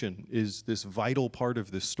declaration is this vital part of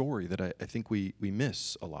this story that I think we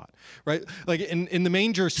miss a lot, right? Like in the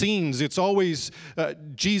manger scenes, it's always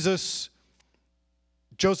Jesus,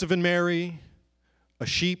 Joseph and Mary, a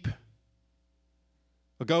sheep,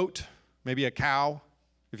 a goat, maybe a cow,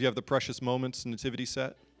 if you have the Precious Moments nativity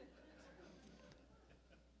set.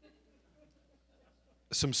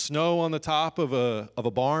 Some snow on the top of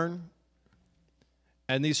a barn,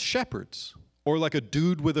 and these shepherds, or like a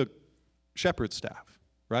dude with a shepherd's staff,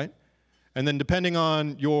 right? And then depending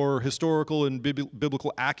on your historical and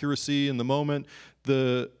biblical accuracy in the moment,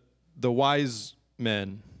 the wise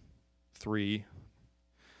men, 3,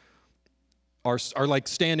 are like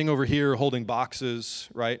standing over here holding boxes,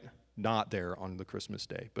 right? Not there on the Christmas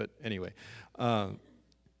day, but anyway. And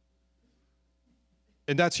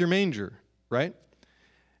that's your manger, right?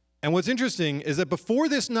 And what's interesting is that before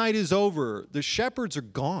this night is over, the shepherds are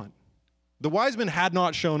gone. The wise men had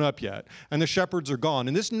not shown up yet, and the shepherds are gone.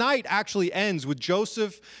 And this night actually ends with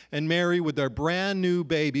Joseph and Mary with their brand new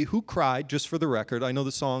baby, who cried, just for the record. I know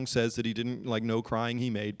the song says that he didn't, no crying he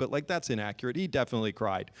made, but, that's inaccurate. He definitely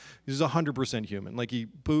cried. He's 100% human. He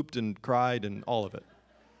pooped and cried and all of it.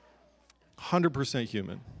 100%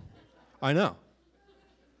 human. I know.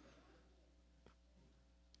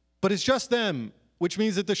 But it's just them, which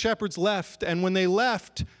means that the shepherds left, and when they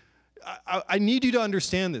left, I need you to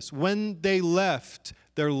understand this. When they left,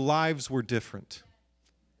 their lives were different.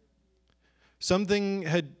 Something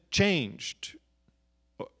had changed.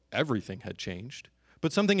 Everything had changed,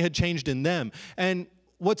 but something had changed in them. And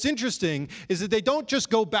what's interesting is that they don't just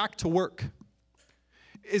go back to work.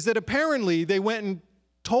 Is that apparently they went and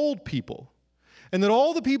told people, and that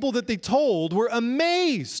all the people that they told were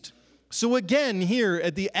amazed. So again, here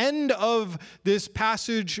at the end of this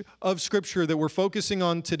passage of Scripture that we're focusing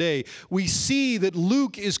on today, we see that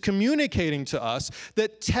Luke is communicating to us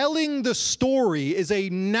that telling the story is a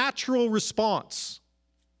natural response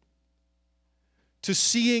to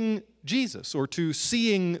seeing Jesus, or to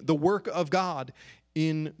seeing the work of God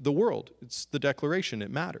in the world. It's the declaration,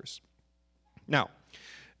 it matters. Now,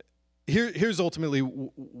 here's ultimately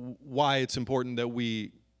why it's important that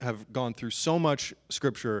we have gone through so much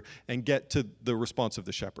Scripture and get to the response of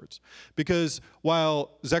the shepherds. Because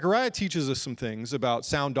while Zechariah teaches us some things about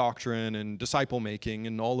sound doctrine and disciple making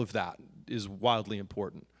and all of that is wildly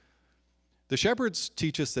important, the shepherds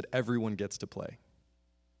teach us that everyone gets to play.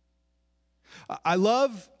 I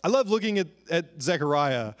love looking at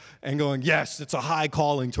Zechariah and going, yes, it's a high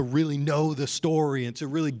calling to really know the story and to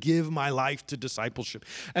really give my life to discipleship.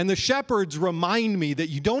 And the shepherds remind me that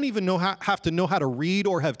you don't even have to know how to read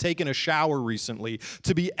or have taken a shower recently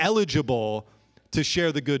to be eligible to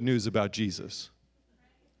share the good news about Jesus.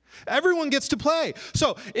 Everyone gets to play.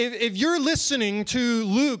 So if you're listening to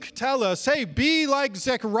Luke tell us, hey, be like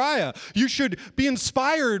Zechariah, you should be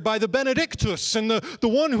inspired by the Benedictus and the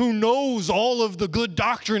one who knows all of the good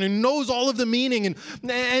doctrine and knows all of the meaning,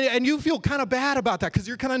 and you feel kind of bad about that because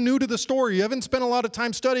you're kind of new to the story. You haven't spent a lot of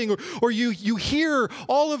time studying, or you hear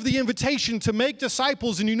all of the invitation to make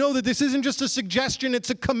disciples, and you know that this isn't just a suggestion, it's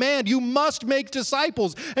a command. You must make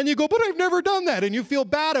disciples. And you go, but I've never done that, and you feel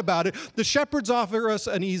bad about it. The shepherds offer us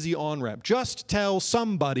an easy on-ramp. Just tell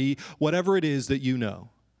somebody whatever it is that you know.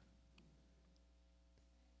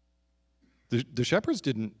 The shepherds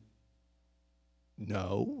didn't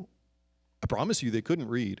know. I promise you they couldn't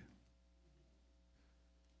read.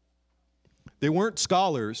 They weren't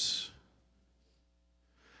scholars.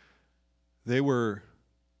 They were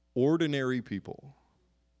ordinary people.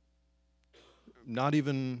 Not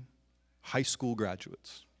even high school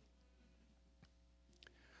graduates.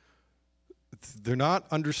 They're not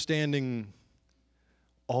understanding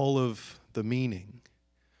all of the meaning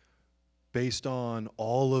based on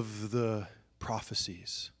all of the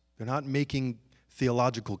prophecies. They're not making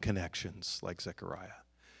theological connections like Zechariah.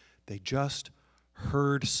 They just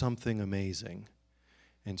heard something amazing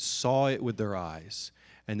and saw it with their eyes,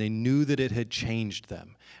 and they knew that it had changed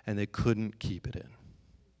them, and they couldn't keep it in.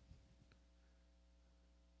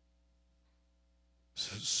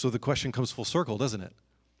 So the question comes full circle, doesn't it?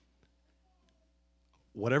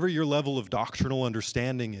 Whatever your level of doctrinal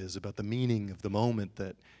understanding is about the meaning of the moment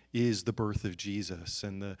that is the birth of Jesus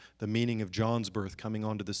and the meaning of John's birth coming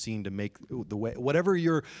onto the scene to make the way,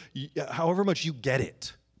 however much you get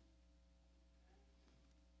it,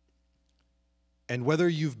 and whether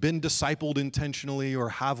you've been discipled intentionally or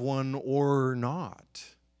have one or not,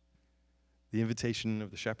 the invitation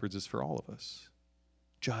of the shepherds is for all of us.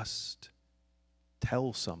 Just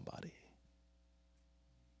tell somebody.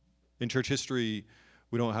 In church history,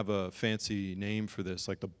 we don't have a fancy name for this,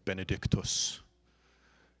 like the Benedictus.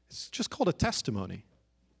 It's just called a testimony.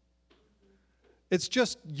 It's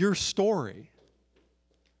just your story.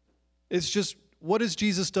 It's just, what has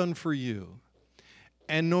Jesus done for you?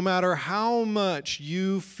 And no matter how much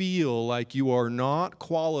you feel like you are not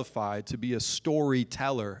qualified to be a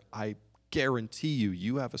storyteller, I guarantee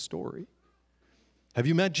you have a story. Have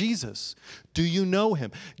you met Jesus? Do you know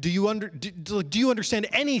him? Do you understand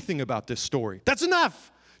anything about this story? That's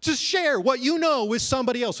enough. Just share what you know with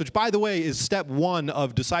somebody else, which, by the way, is step one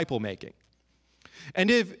of disciple making. And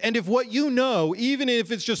if what you know, even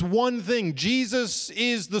if it's just one thing, Jesus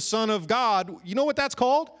is the Son of God, you know what that's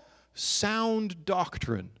called? Sound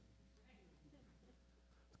doctrine.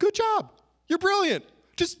 Good job. You're brilliant.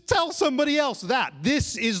 Just tell somebody else that.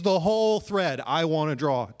 This is the whole thread I want to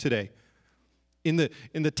draw today. In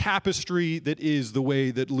the tapestry that is the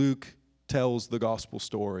way that Luke tells the gospel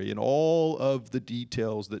story and all of the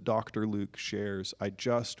details that Dr. Luke shares, I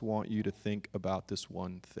just want you to think about this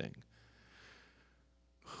one thing.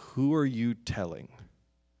 Who are you telling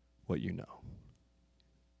what you know?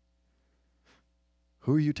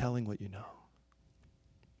 Who are you telling what you know?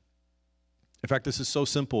 In fact, this is so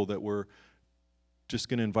simple that we're just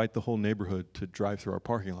going to invite the whole neighborhood to drive through our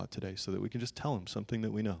parking lot today so that we can just tell them something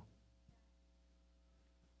that we know.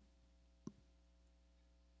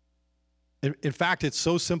 In fact, it's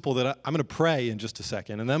so simple that I'm going to pray in just a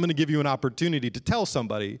second, and then I'm going to give you an opportunity to tell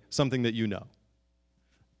somebody something that you know.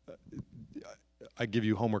 I give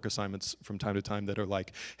you homework assignments from time to time that are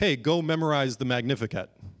like, hey, go memorize the Magnificat,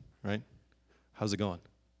 right? How's it going?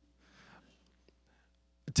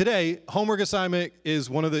 Today, homework assignment is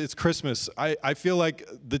it's Christmas. I feel like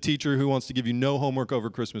the teacher who wants to give you no homework over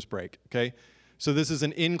Christmas break, okay? So this is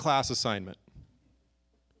an in-class assignment.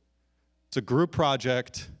 It's a group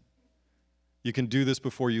project. You can do this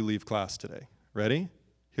before you leave class today. Ready?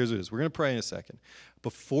 Here's what it is. We're going to pray in a second.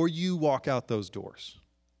 Before you walk out those doors,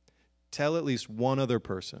 tell at least one other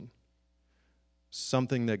person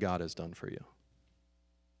something that God has done for you.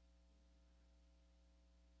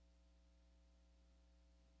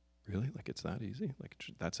 Really? Like it's that easy? Like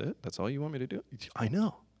that's it? That's all you want me to do? I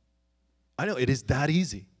know. It is that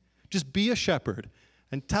easy. Just be a shepherd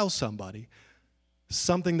and tell somebody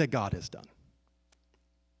something that God has done.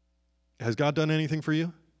 Has God done anything for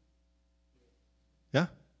you? Yeah?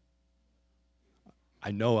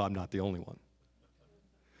 I know I'm not the only one.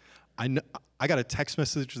 I got a text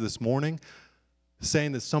message this morning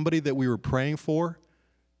saying that somebody that we were praying for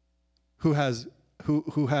who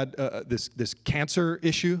had this cancer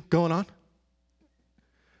issue going on,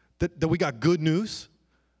 that we got good news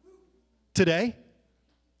today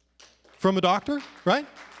from a doctor, right?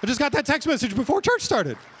 I just got that text message before church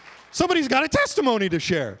started. Somebody's got a testimony to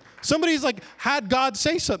share. Somebody's like had God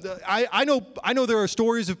say something. I know there are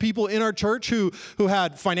stories of people in our church who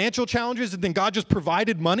had financial challenges and then God just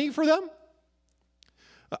provided money for them.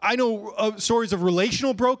 I know stories of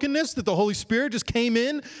relational brokenness that the Holy Spirit just came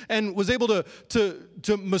in and was able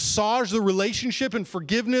to massage the relationship, and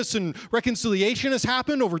forgiveness and reconciliation has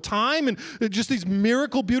happened over time, and just these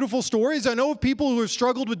miracle, beautiful stories. I know of people who have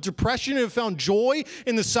struggled with depression and have found joy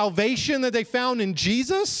in the salvation that they found in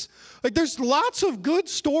Jesus. Like there's lots of good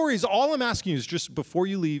stories. All I'm asking you is just before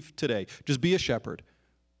you leave today, just be a shepherd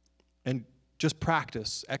and just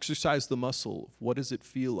practice, exercise the muscle of what does it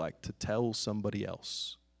feel like to tell somebody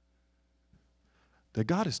else that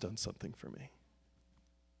God has done something for me.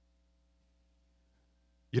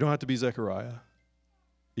 You don't have to be Zechariah.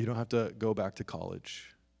 You don't have to go back to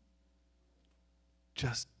college.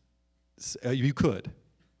 Just, you could.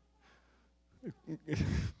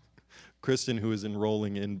 Kristen, who is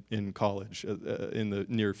enrolling in college in the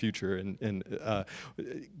near future, and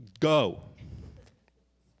go.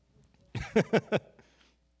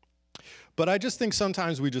 But I just think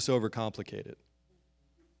sometimes we just overcomplicate it,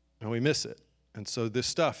 and we miss it. And so this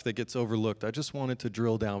stuff that gets overlooked, I just wanted to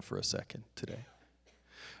drill down for a second today.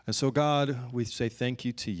 And so God, we say thank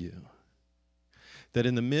you to you that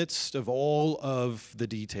in the midst of all of the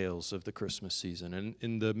details of the Christmas season, and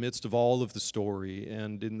in the midst of all of the story,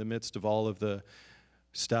 and in the midst of all of the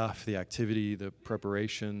stuff, the activity, the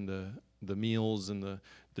preparation, the meals, and the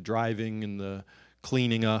driving, and the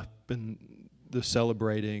cleaning up, and the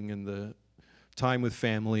celebrating, and the time with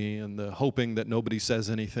family, and the hoping that nobody says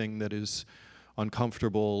anything that is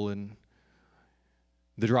uncomfortable, and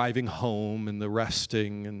the driving home, and the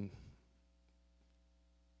resting, and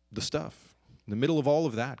the stuff. In the middle of all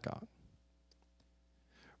of that, God,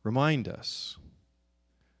 remind us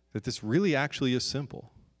that this really actually is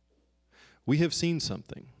simple. We have seen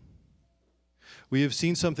something. We have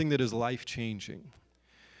seen something that is life-changing.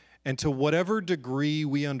 And to whatever degree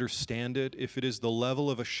we understand it, if it is the level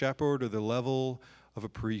of a shepherd or the level of a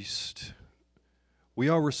priest, we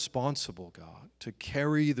are responsible, God, to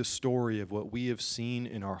carry the story of what we have seen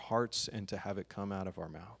in our hearts and to have it come out of our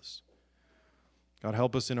mouths. God,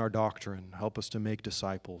 help us in our doctrine. Help us to make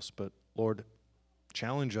disciples. But, Lord,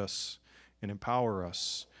 challenge us and empower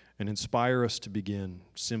us and inspire us to begin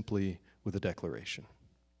simply with a declaration.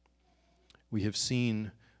 We have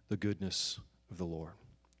seen the goodness of the Lord.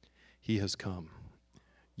 He has come.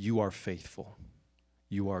 You are faithful.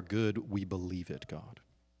 You are good. We believe it, God.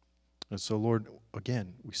 And so, Lord,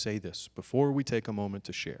 again, we say this before we take a moment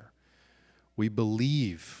to share. We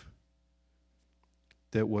believe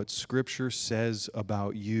that what Scripture says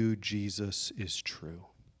about you, Jesus, is true.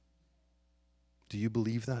 Do you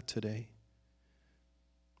believe that today?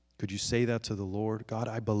 Could you say that to the Lord? God,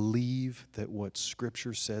 I believe that what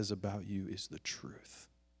Scripture says about you is the truth.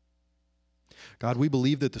 God, we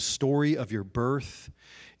believe that the story of your birth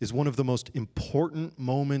is one of the most important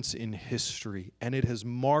moments in history, and it has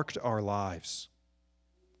marked our lives.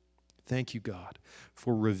 Thank you, God,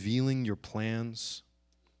 for revealing your plans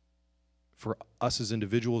for us as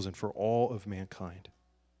individuals and for all of mankind.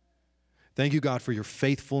 Thank you, God, for your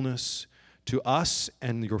faithfulness to us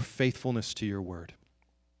and your faithfulness to your word.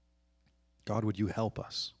 God, would you help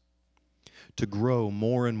us to grow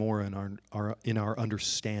more and more in our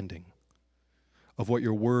understanding of what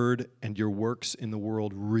your word and your works in the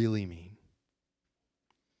world really mean.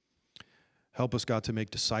 Help us, God, to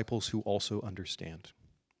make disciples who also understand.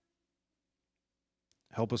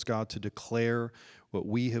 Help us, God, to declare what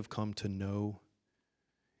we have come to know,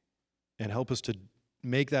 and help us to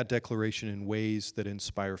make that declaration in ways that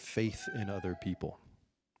inspire faith in other people.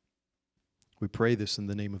 We pray this in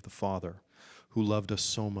the name of the Father, who loved us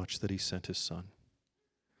so much that he sent his Son.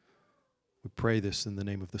 We pray this in the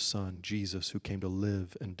name of the Son, Jesus, who came to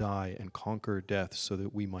live and die and conquer death so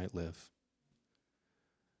that we might live.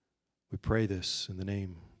 We pray this in the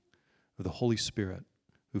name of the Holy Spirit,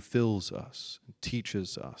 who fills us, and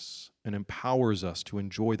teaches us, and empowers us to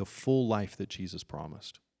enjoy the full life that Jesus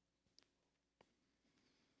promised.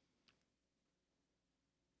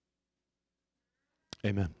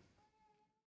 Amen.